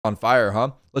On fire,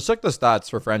 huh? Let's check the stats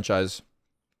for franchise.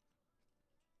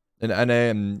 In NA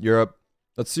and Europe.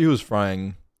 Let's see who's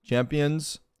frying.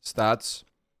 Champions, stats.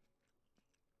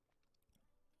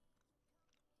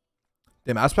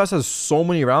 Damn, Aspas has so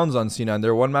many rounds on C9.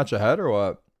 They're one match ahead or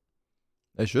what?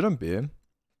 They shouldn't be.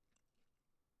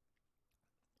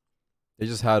 They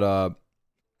just had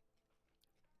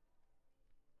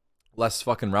less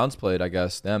fucking rounds played, I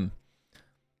guess. Damn.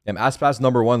 Damn, Aspas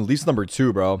number 1, least number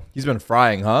 2, bro. He's been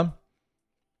frying, huh?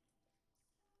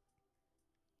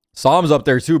 Psalm's up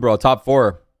there too, bro. Top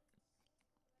 4.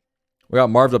 We got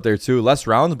Marv up there too. Less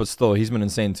rounds, but still, he's been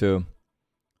insane too.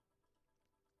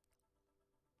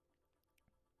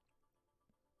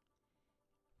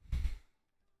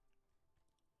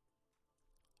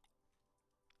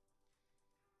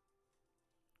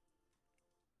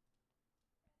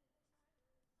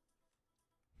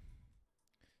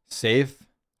 Safe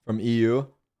from EU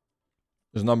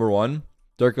is number 1.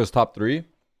 Derke's top 3.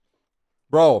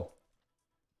 Bro,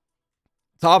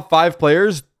 top 5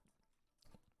 players,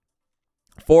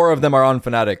 4 of them are on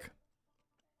Fnatic.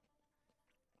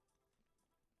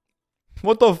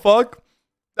 What the fuck?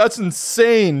 That's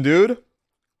insane, dude.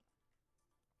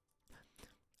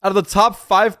 Out of the top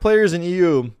 5 players in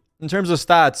EU, in terms of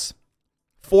stats,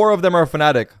 4 of them are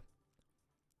Fnatic.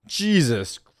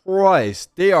 Jesus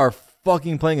Christ. They are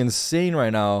fucking playing insane right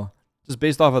now. Just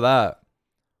based off of that.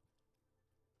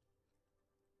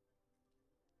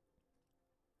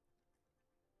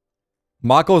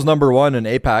 Mako's number 1 in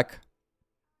APAC.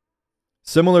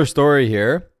 Similar story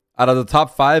here. Out of the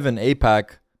top 5 in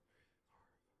APAC.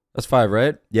 That's 5,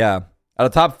 right? Yeah. Out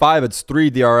of top 5, it's 3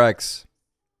 DRX.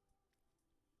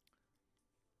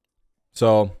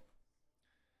 So,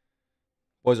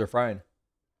 boys are frying.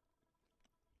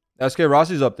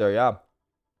 SkRossi's up there, yeah.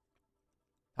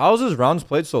 How is his rounds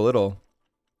played so little?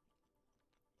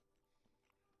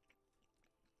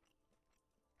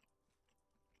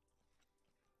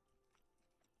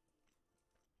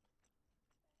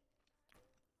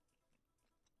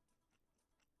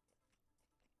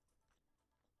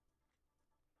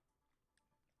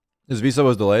 His visa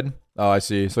was delayed. Oh, I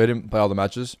see. So he didn't play all the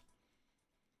matches.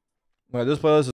 Okay, this playlist is